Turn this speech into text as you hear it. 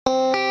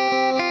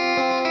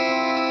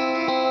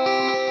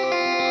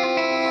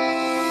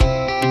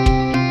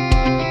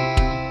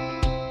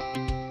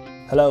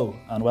Hello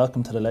and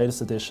welcome to the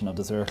latest edition of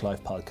the Zurich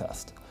Life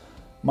podcast.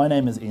 My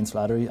name is Ian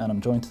Slattery and I'm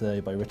joined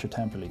today by Richard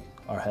Temperley,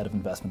 our Head of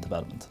Investment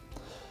Development.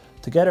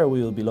 Together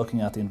we will be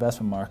looking at the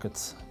investment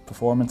market's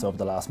performance over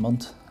the last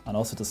month and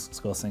also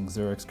discussing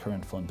Zurich's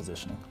current fund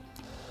positioning.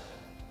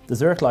 The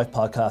Zurich Life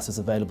podcast is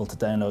available to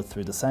download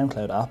through the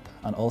SoundCloud app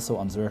and also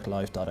on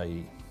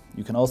zurichlife.ie.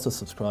 You can also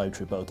subscribe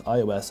through both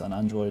iOS and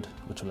Android,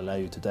 which will allow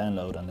you to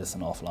download and listen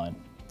offline.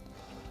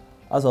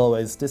 As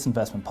always, this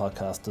investment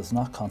podcast does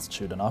not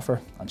constitute an offer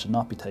and should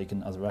not be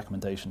taken as a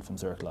recommendation from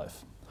Zurich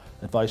Life.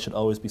 Advice should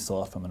always be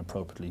sought from an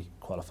appropriately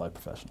qualified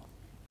professional.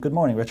 Good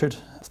morning, Richard.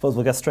 I suppose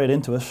we'll get straight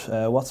into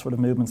it. What sort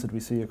of movements did we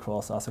see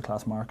across asset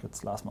class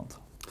markets last month?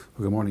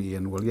 Well, good morning,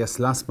 Ian. Well, yes,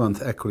 last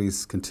month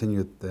equities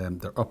continued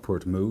their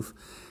upward move,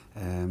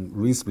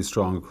 reasonably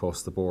strong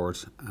across the board.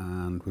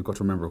 And we've got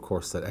to remember, of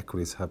course, that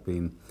equities have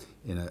been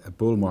in a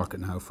bull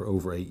market now for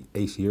over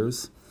eight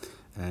years.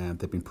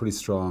 They've been pretty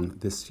strong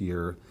this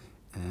year.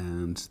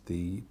 And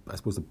I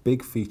suppose the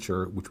big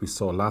feature which we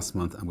saw last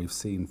month and we've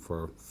seen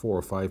for 4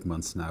 or 5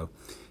 months now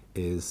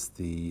is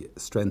the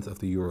strength of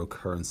the euro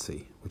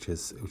currency, which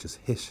has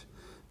hit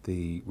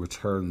the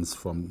returns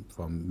from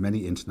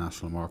many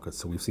international markets.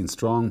 So we've seen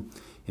strong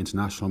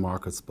international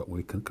markets, but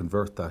we can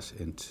convert that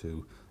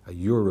into a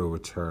euro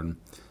return.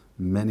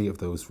 Many of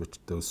those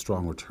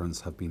strong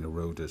returns have been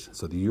eroded.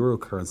 So the euro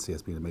currency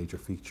has been a major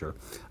feature,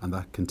 and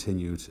that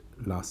continued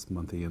last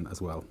month, Ian, as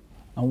well.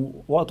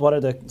 And what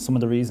are some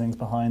of the reasons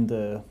behind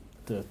the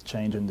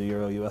change in the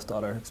euro-US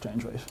dollar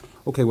exchange rate?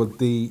 Okay, well,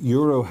 the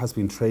euro has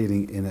been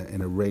trading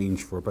in a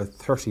range for about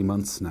 30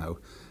 months now,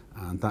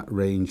 and that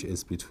range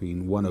is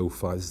between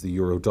 105, this is the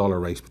euro-dollar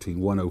rate,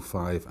 between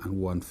 105 and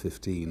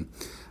 115.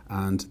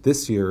 And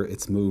this year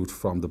it's moved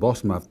from the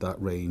bottom of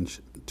that range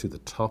to the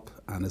top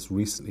and has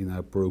recently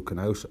now broken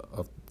out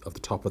of the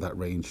top of that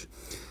range.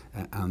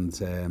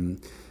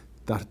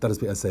 That has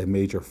been, as I say, a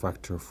major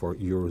factor for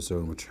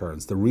eurozone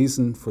returns. The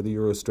reason for the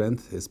euro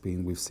strength has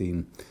been we've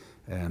seen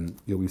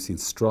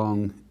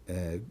strong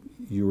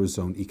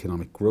eurozone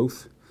economic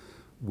growth.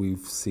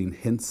 We've seen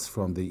hints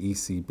from the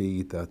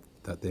ECB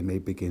that they may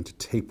begin to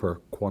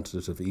taper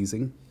quantitative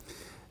easing,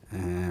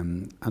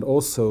 and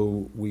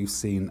also we've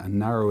seen a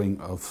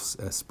narrowing of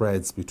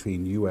spreads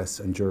between US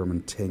and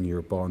German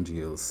 10-year bond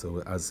yields.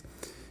 So as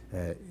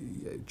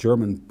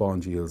German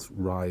bond yields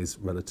rise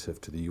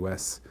relative to the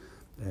US,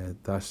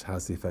 that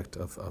has the effect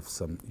of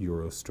some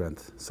euro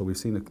strength. So we've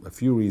seen a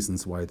few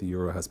reasons why the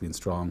euro has been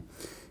strong.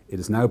 It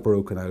is now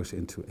broken out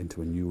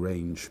into a new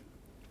range.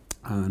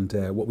 And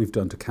what we've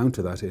done to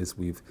counter that is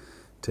we've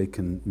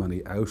taken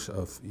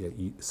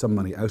some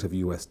money out of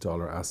US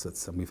dollar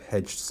assets, and we've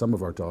hedged some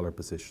of our dollar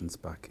positions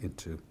back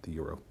into the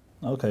euro.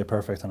 Okay,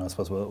 perfect. And I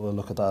suppose we'll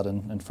look at that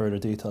in further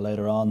detail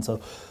later on.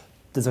 So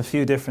there's a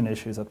few different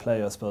issues at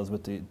play, I suppose,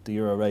 with the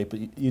euro rate,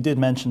 but you did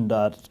mention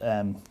that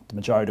the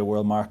majority of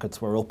world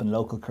markets were up in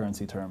local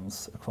currency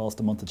terms across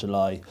the month of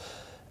July,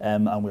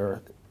 and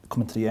we're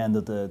coming to the end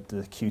of the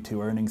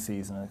Q2 earnings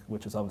season,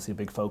 which is obviously a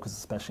big focus,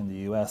 especially in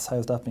the US.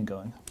 How's that been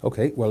going?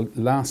 Okay, well,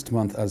 last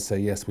month, as I say,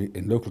 yes,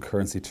 in local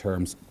currency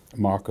terms,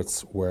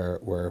 markets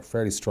were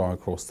fairly strong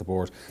across the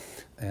board.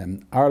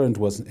 Ireland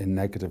was in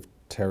negative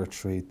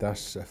territory.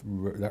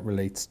 That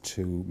relates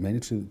mainly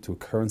to a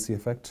currency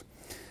effect.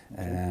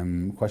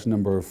 Quite a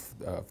number of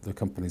the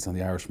companies on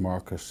the Irish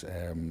market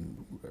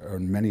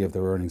earn many of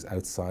their earnings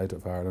outside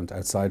of Ireland,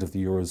 outside of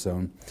the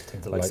Eurozone.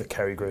 The likes of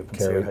Kerry Group and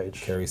CRH.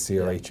 Kerry,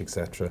 CRH,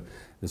 etc.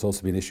 There's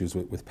also been issues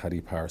with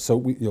Paddy Power. So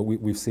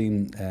we've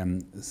seen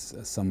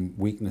some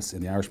weakness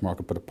in the Irish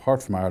market, but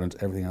apart from Ireland,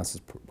 everything else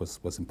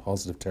was in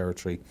positive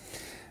territory.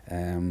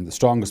 The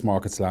strongest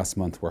markets last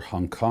month were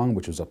Hong Kong,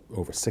 which was up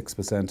over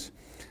 6%.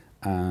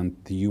 And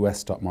the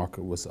US stock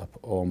market was up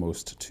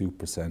almost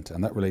 2%.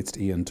 And that relates,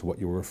 Ian, to what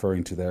you were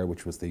referring to there,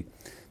 which was the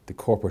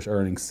corporate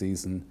earnings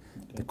season,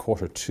 the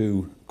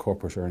Q2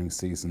 corporate earnings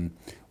season,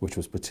 which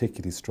was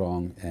particularly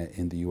strong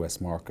in the US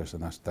market.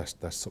 And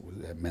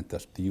that meant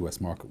that the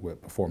US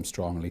market performed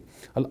strongly,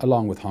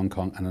 along with Hong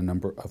Kong and a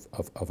number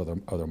of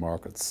other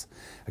markets.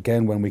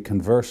 Again, when we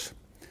convert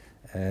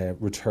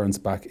returns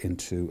back as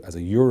a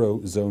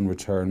Eurozone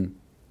return,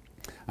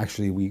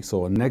 actually we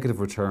saw a negative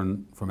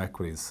return from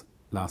equities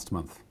last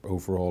month,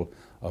 overall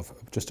of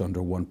just under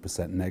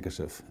 1%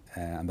 negative,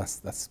 and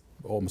that's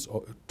almost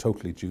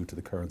totally due to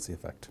the currency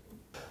effect.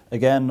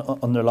 Again,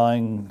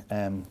 underlying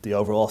the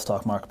overall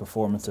stock market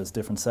performance, there's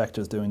different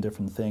sectors doing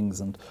different things,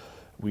 and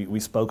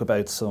we spoke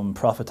about some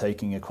profit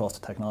taking across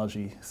the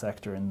technology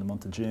sector in the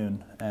month of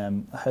June.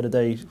 How did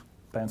they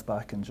bounce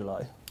back in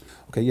July?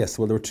 Okay, yes,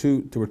 well there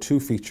were two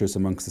features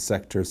amongst the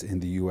sectors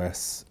in the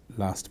US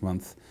last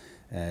month.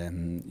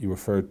 You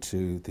referred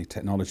to the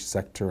technology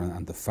sector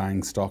and the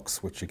FANG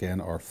stocks, which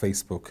again are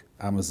Facebook,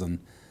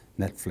 Amazon,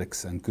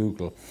 Netflix and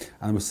Google.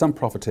 And there was some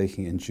profit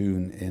taking in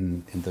June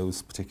in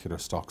those particular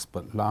stocks,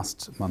 but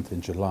last month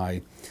in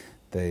July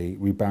they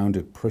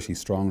rebounded pretty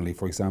strongly.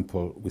 For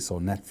example, we saw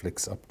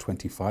Netflix up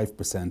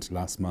 25%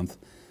 last month,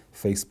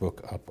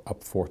 Facebook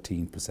up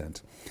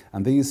 14%.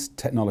 And these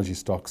technology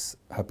stocks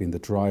have been the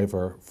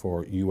driver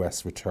for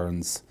US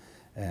returns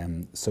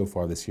so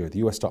far this year. The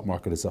US stock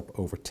market is up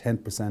over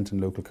 10% in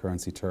local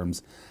currency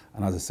terms,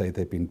 and as I say,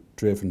 they've been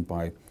driven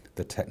by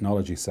the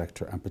technology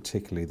sector and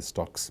particularly the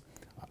stocks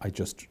I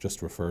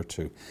just referred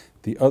to.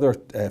 The other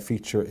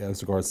feature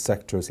as regards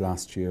sectors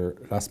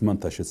last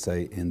month I should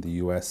say, in the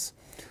US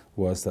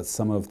was that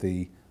some of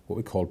the what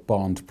we call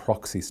bond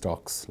proxy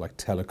stocks like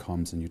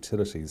telecoms and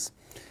utilities,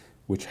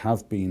 which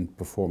have been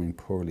performing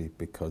poorly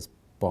because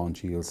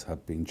bond yields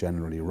have been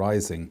generally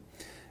rising.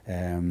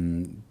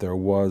 There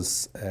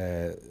was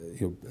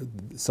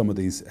some of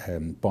these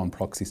bond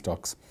proxy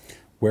stocks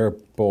were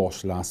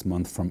bought last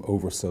month from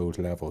oversold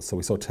levels. So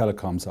we saw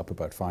telecoms up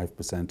about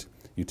 5%,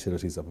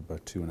 utilities up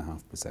about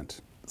 2.5%.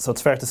 So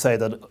it's fair to say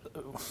that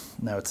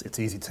now it's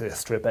easy to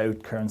strip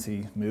out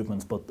currency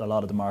movements, but a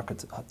lot of the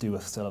markets do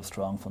still have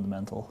strong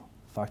fundamental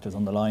factors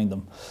underlying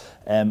them.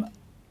 And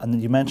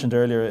then you mentioned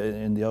earlier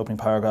in the opening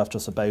paragraph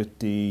just about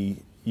the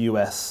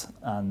US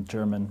and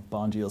German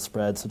bond yield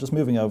spread. So just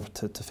moving over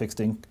to fixed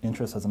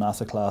interest as an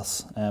asset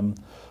class,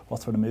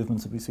 what sort of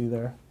movements did we see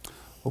there?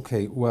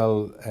 Okay,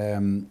 well,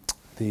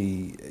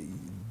 the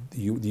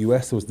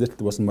US, there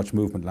wasn't much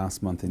movement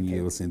last month in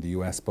yields in the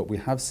US, but we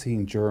have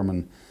seen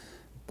German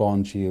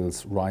bond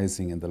yields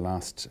rising in the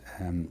last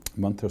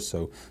month or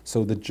so.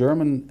 So the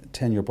German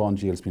 10-year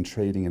bond yield has been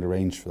trading in a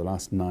range for the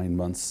last 9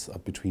 months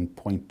of between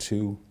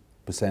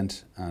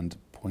 0.2% and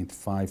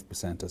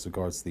 0.5% as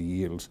regards the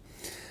yield.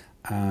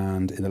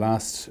 And in the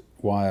last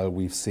while,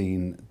 we've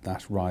seen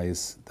that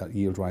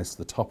yield rise to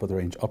the top of the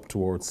range up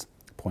towards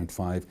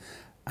 0.5.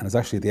 And it's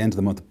actually at the end of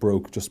the month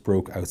just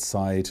broke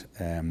outside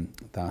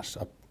that,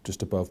 up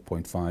just above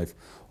 0.5,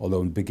 although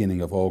in the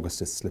beginning of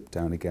August it slipped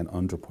down again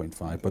under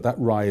 0.5. But that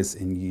rise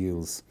in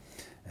yields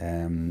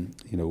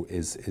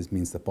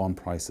means that bond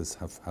prices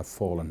have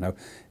fallen. Now,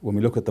 when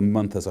we look at the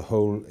month as a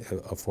whole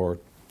for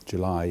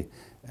July,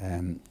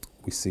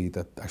 we see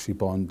that actually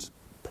bond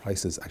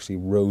prices actually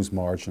rose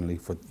marginally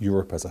for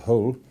Europe as a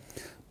whole,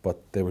 but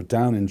they were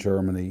down in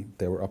Germany,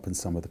 they were up in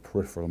some of the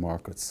peripheral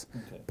markets.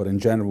 Okay. But in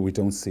general, we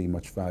don't see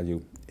much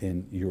value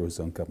in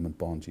Eurozone government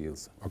bond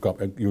yields, or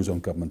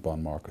Eurozone government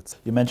bond markets.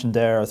 You mentioned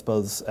there, I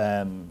suppose,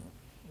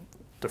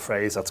 the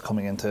phrase that's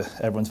coming into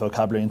everyone's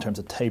vocabulary in terms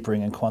of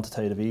tapering and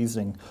quantitative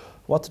easing.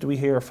 What did we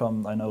hear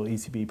from, I know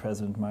ECB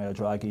President Mario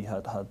Draghi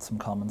had some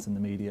comments in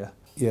the media.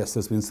 Yes,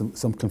 there's been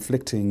some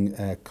conflicting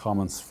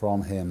comments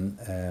from him.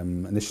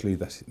 Initially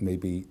that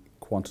maybe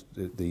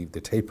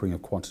the tapering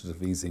of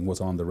quantitative easing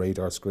was on the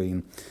radar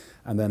screen,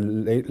 and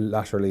then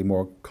latterly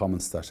more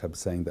comments that have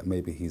saying that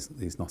maybe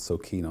he's not so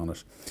keen on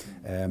it.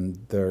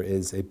 There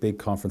is a big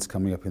conference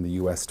coming up in the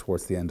US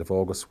towards the end of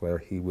August where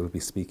he will be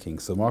speaking.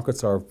 So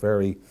markets are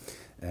very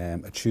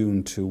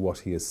attuned to what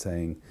he is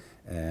saying.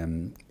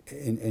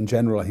 In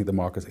general, I think the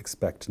markets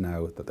expect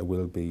now that there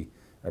will be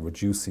a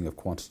reducing of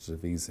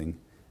quantitative easing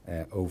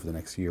over the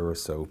next year or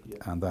so,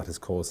 and that is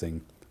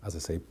causing, as I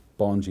say,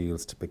 bond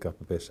yields to pick up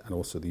a bit and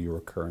also the euro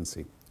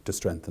currency to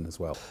strengthen as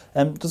well.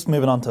 Just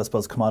moving on to, I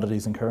suppose,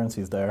 commodities and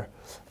currencies there.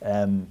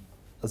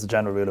 As a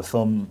general rule of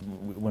thumb,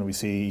 when we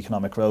see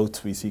economic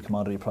growth, we see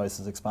commodity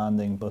prices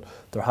expanding, but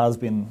there has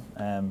been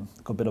a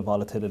good bit of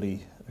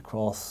volatility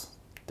across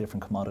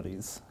different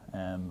commodities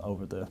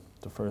over the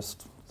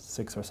first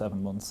 6 or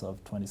 7 months of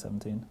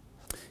 2017.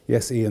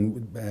 Yes,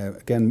 Ian.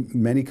 Again,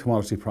 many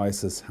commodity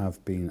prices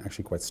have been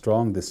actually quite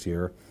strong this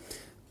year.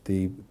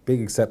 The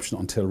big exception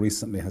until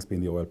recently has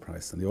been the oil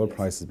price, and the oil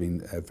price has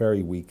been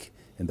very weak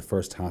in the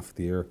first half of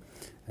the year.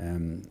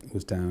 It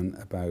was down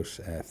about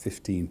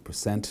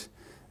 15%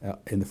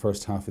 in the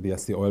first half of the year.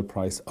 That's the oil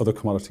price. Other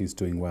commodities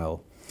doing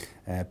well.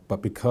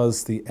 But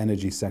because the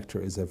energy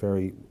sector is a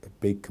very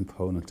big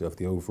component of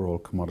the overall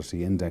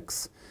commodity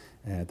index,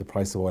 the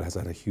price of oil has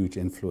had a huge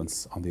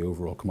influence on the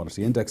overall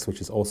commodity index,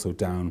 which is also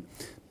down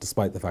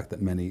despite the fact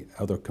that many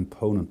other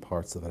component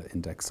parts of that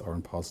index are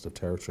in positive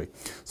territory.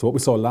 So what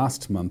we saw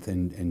last month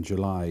in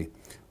July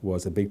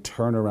was a big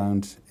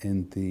turnaround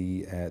in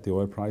the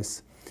oil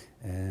price.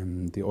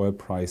 The oil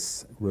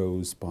price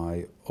rose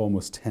by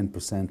almost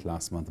 10%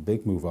 last month, a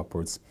big move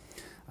upwards,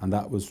 and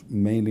that was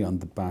mainly on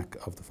the back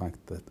of the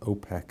fact that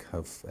OPEC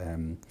have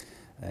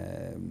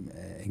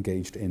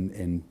engaged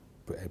in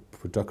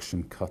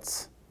production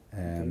cuts.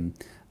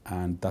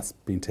 And that's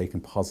been taken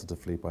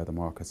positively by the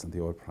markets, and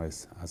the oil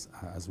price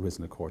has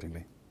risen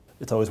accordingly.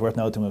 It's always worth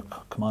noting with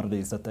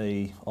commodities that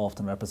they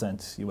often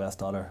represent US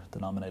dollar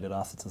denominated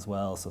assets as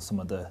well, so some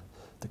of the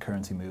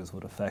currency moves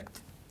would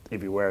affect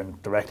if you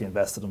weren't directly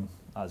invested in them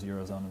as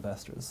Eurozone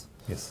investors.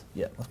 Yes.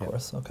 Yeah, of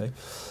course, okay.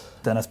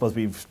 Then I suppose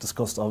we've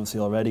discussed obviously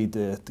already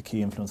the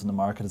key influence in the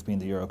market has been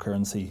the euro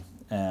currency.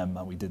 And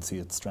we did see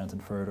it strengthen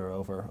further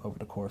over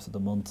the course of the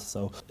month.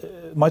 So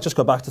might just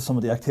go back to some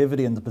of the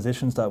activity and the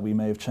positions that we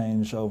may have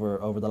changed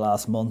over the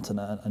last month.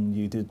 And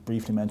you did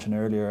briefly mention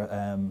earlier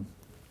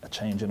a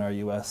change in our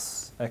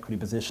US equity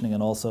positioning,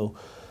 and also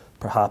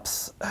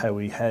perhaps how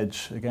we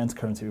hedge against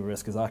currency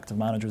risk as active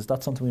managers.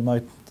 That's something we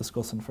might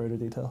discuss in further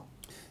detail.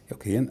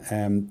 Okay,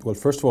 Ian. Well,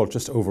 first of all,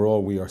 just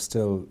overall, we are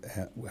still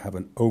have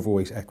an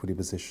overweight equity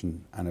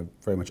position and a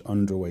very much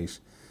underweight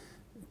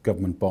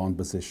government bond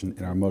position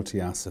in our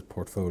multi-asset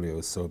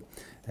portfolios. So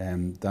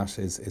that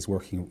is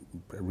working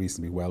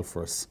reasonably well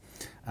for us.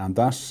 And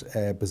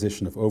that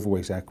position of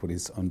overweight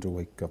equities,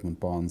 underweight government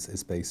bonds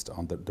is based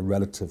on the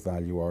relative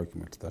value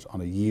argument that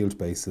on a yield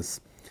basis,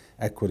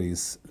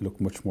 equities look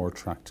much more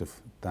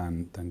attractive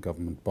than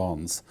government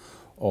bonds.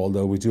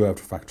 Although we do have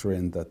to factor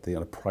in that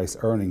on a price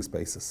earnings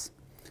basis,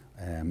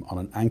 on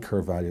an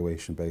anchor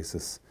valuation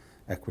basis,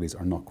 equities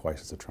are not quite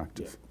as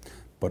attractive. Yeah.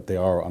 But they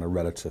are on a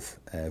relative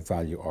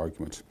value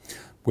argument.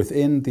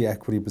 Within the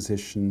equity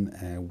position,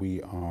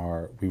 we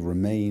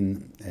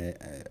remain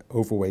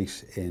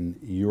overweight in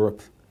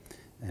Europe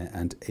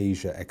and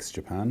Asia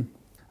ex-Japan,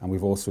 and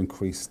we've also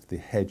increased the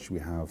hedge we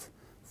have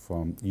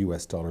from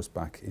US dollars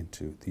back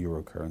into the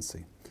euro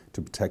currency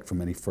to protect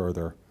from any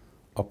further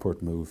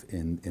upward move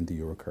in the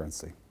euro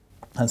currency.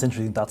 And it's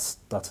interesting, that's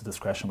a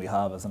discretion we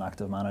have as an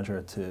active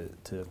manager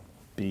to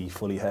be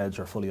fully hedged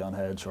or fully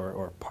unhedged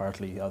or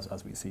partly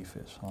as we see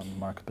fit on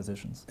market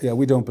positions. Yeah,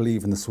 we don't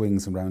believe in the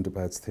swings and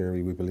roundabouts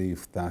theory. We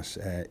believe that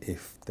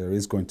if there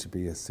is going to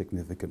be a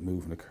significant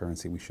move in a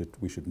currency, we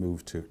should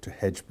move to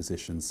hedge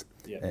positions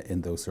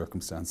in those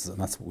circumstances, and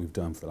that's what we've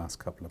done for the last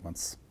couple of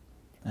months.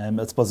 I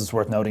suppose it's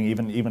worth noting,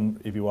 even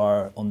if you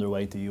are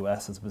underweight the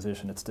US as a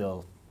position, it's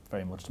still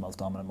very much the most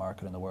dominant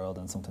market in the world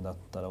and something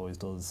that always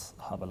does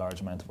have a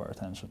large amount of our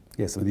attention.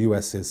 Yes, and the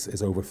US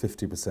is over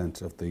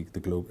 50% of the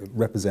globe, it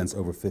represents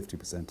over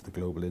 50% of the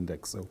global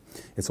index, so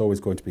it's always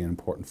going to be an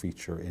important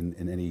feature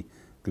in any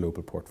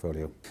global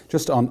portfolio.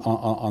 Just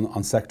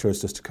on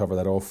sectors, just to cover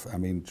that off, I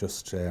mean,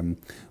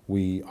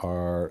 we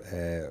are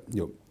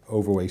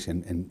overweight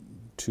in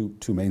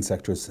two main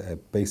sectors,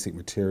 basic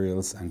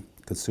materials and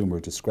consumer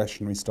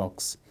discretionary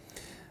stocks.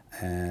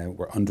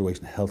 We're underweight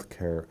in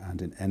healthcare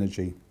and in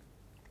energy.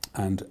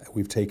 And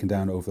we've taken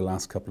down over the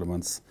last couple of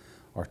months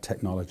our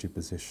technology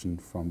position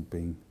from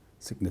being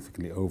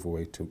significantly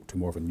overweight to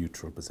more of a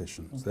neutral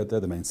position. So they're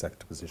the main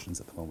sector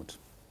positions at the moment.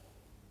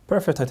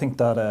 Perfect. I think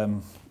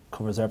that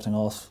covers everything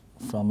else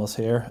from us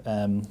here.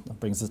 That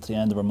brings us to the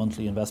end of our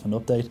monthly investment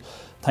update.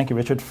 Thank you,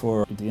 Richard,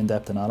 for the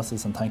in-depth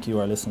analysis, and thank you,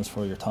 our listeners,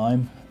 for your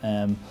time.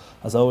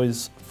 As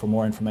always, for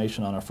more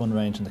information on our fund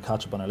range and to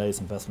catch up on our latest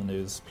investment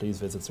news, please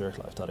visit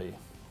zurichlife.ie.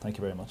 Thank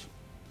you very much.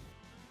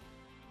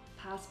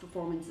 Past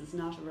performance is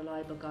not a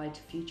reliable guide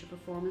to future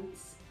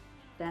performance.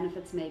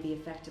 Benefits may be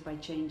affected by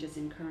changes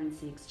in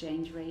currency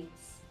exchange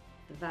rates.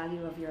 The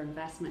value of your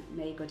investment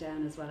may go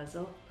down as well as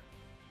up.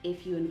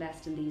 If you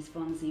invest in these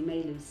funds, you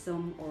may lose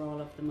some or all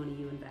of the money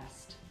you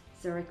invest.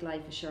 Zurich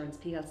Life Assurance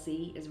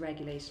plc is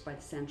regulated by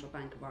the Central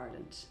Bank of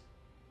Ireland.